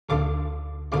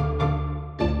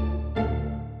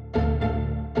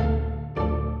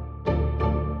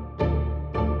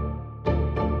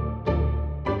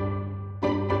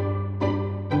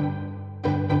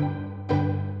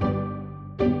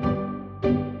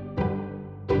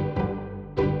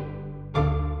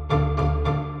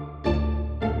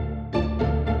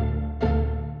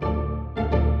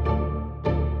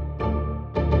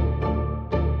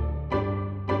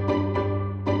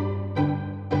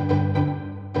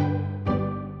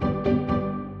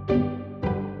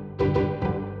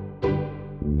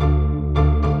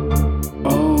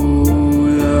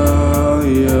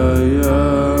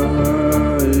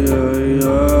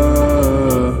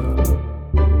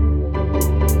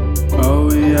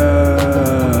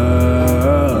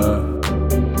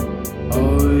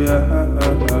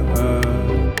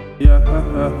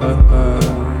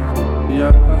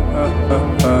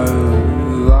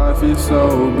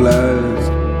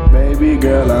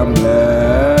I'm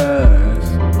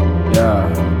blessed. Yeah,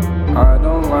 I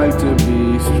don't like to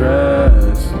be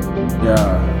stressed.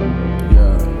 Yeah.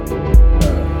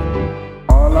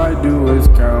 All I do is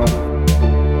count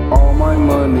all my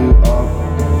money up.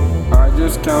 I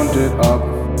just count it up.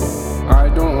 I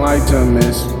don't like to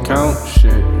miscount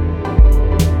shit.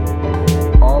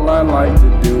 All I like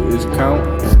to do is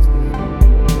count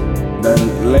it.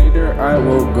 Then later I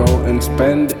will go and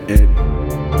spend it.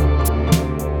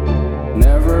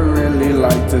 Never really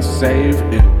like to save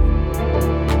it.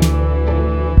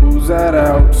 Who's that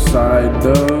outside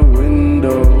the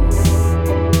window?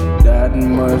 That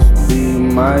must be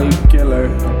my killer.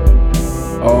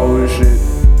 Oh shit,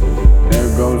 there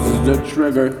goes the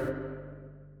trigger.